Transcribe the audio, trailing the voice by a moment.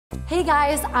Hey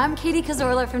guys, I'm Katie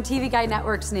Cazorla from TV Guide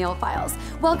Network's Nail Files.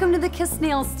 Welcome to the Kiss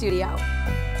Nail Studio.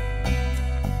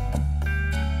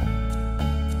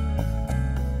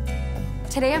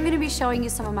 Today I'm going to be showing you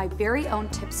some of my very own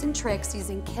tips and tricks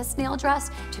using Kiss Nail Dress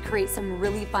to create some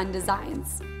really fun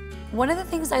designs. One of the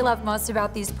things I love most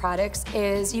about these products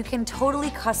is you can totally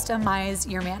customize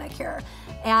your manicure.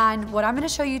 And what I'm going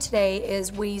to show you today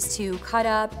is ways to cut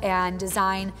up and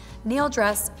design nail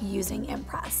dress using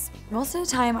Impress. Most of the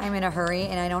time I'm in a hurry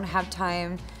and I don't have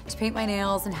time to paint my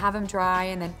nails and have them dry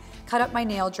and then cut up my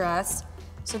nail dress.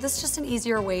 So this is just an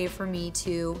easier way for me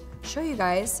to show you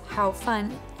guys how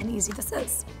fun and easy this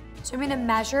is. So I'm going to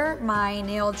measure my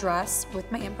nail dress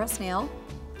with my Impress nail.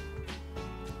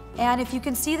 And if you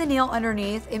can see the nail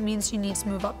underneath, it means you need to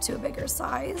move up to a bigger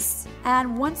size.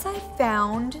 And once I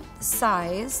found the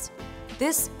size,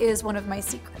 this is one of my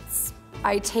secrets.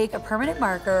 I take a permanent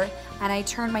marker and I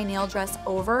turn my nail dress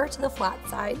over to the flat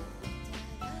side.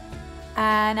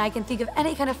 And I can think of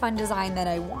any kind of fun design that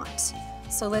I want.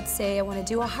 So let's say I want to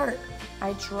do a heart.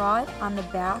 I draw it on the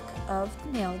back of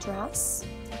the nail dress,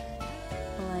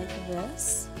 like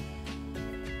this.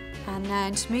 And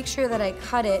then to make sure that I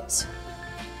cut it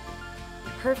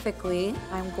perfectly,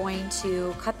 I'm going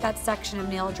to cut that section of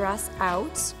nail dress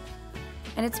out.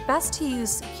 And it's best to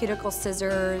use cuticle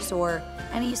scissors or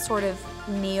any sort of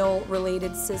nail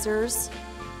related scissors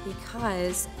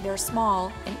because they're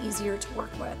small and easier to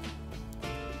work with.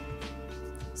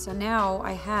 So now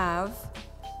I have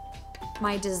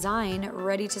my design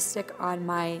ready to stick on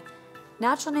my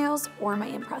natural nails or my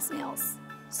Impress nails.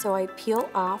 So I peel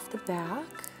off the back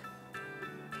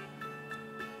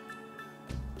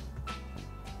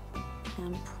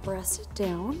and press it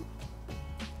down.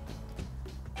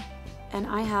 And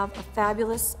I have a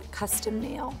fabulous custom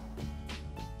nail.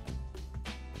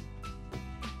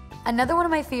 Another one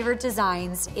of my favorite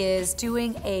designs is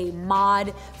doing a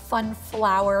mod fun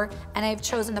flower, and I've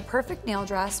chosen the perfect nail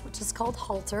dress, which is called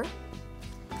Halter.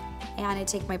 And I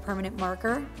take my permanent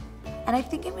marker, and I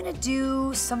think I'm gonna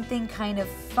do something kind of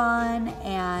fun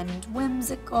and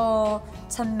whimsical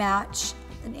to match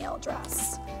the nail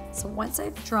dress. So once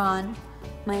I've drawn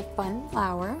my fun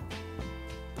flower,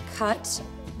 cut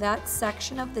that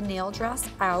section of the nail dress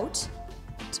out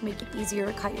to make it easier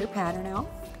to cut your pattern out,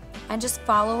 and just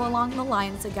follow along the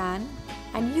lines again.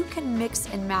 And you can mix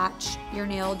and match your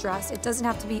nail dress. It doesn't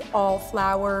have to be all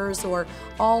flowers or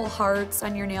all hearts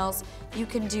on your nails. You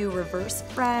can do reverse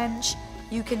French.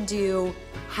 You can do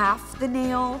half the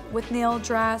nail with nail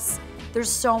dress. There's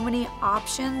so many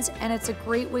options, and it's a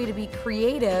great way to be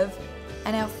creative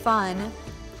and have fun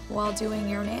while doing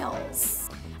your nails.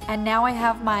 And now I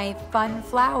have my fun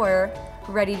flower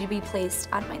ready to be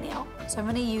placed on my nail. So I'm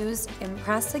gonna use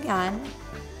Impress again.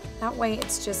 That way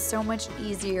it's just so much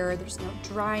easier. There's no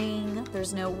drying,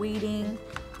 there's no waiting.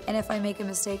 And if I make a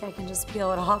mistake, I can just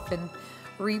peel it off and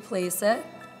replace it.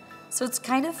 So it's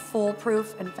kind of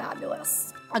foolproof and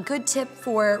fabulous. A good tip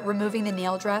for removing the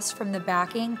nail dress from the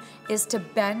backing is to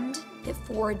bend it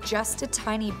forward just a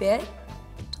tiny bit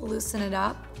to loosen it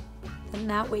up. And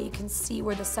that way you can see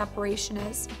where the separation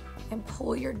is and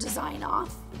pull your design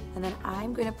off. And then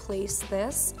I'm gonna place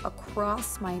this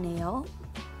across my nail.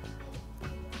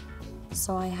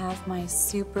 So I have my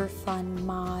super fun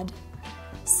mod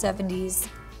 70s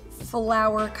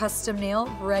flower custom nail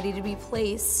ready to be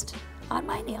placed on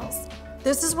my nails.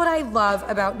 This is what I love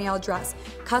about nail dress.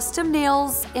 Custom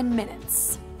nails in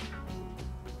minutes.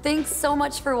 Thanks so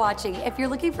much for watching. If you're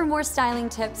looking for more styling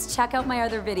tips, check out my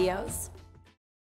other videos.